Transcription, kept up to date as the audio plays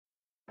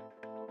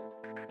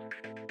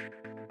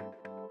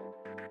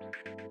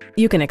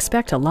You can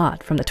expect a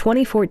lot from the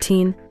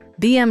 2014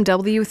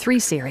 BMW 3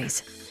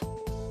 Series.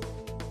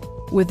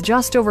 With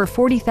just over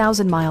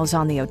 40,000 miles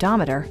on the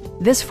odometer,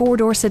 this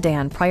four-door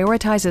sedan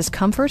prioritizes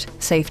comfort,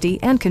 safety,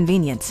 and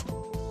convenience.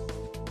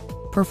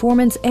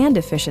 Performance and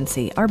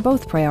efficiency are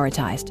both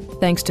prioritized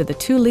thanks to the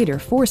 2-liter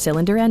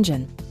 4-cylinder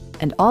engine,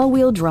 and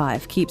all-wheel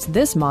drive keeps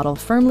this model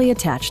firmly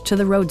attached to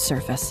the road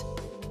surface.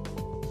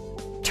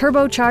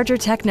 Turbocharger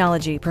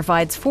technology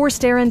provides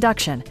forced air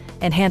induction,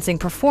 enhancing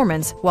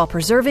performance while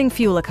preserving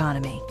fuel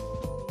economy.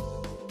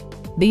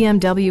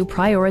 BMW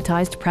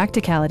prioritized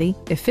practicality,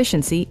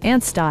 efficiency,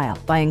 and style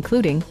by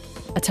including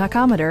a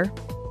tachometer,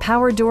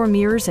 power door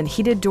mirrors and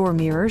heated door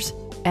mirrors,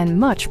 and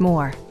much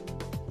more.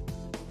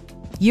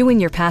 You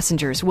and your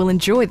passengers will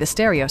enjoy the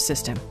stereo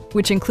system,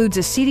 which includes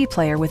a CD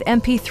player with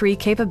MP3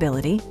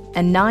 capability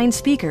and 9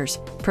 speakers,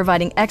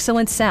 providing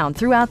excellent sound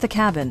throughout the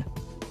cabin.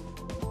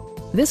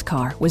 This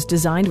car was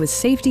designed with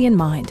safety in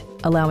mind,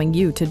 allowing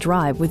you to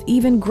drive with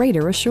even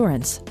greater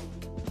assurance.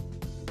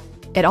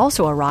 It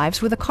also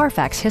arrives with a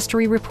Carfax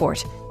history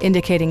report,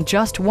 indicating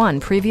just one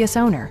previous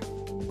owner.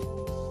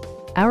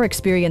 Our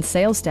experienced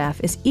sales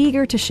staff is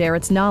eager to share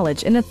its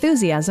knowledge and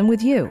enthusiasm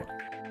with you.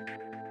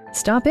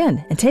 Stop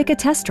in and take a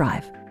test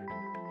drive.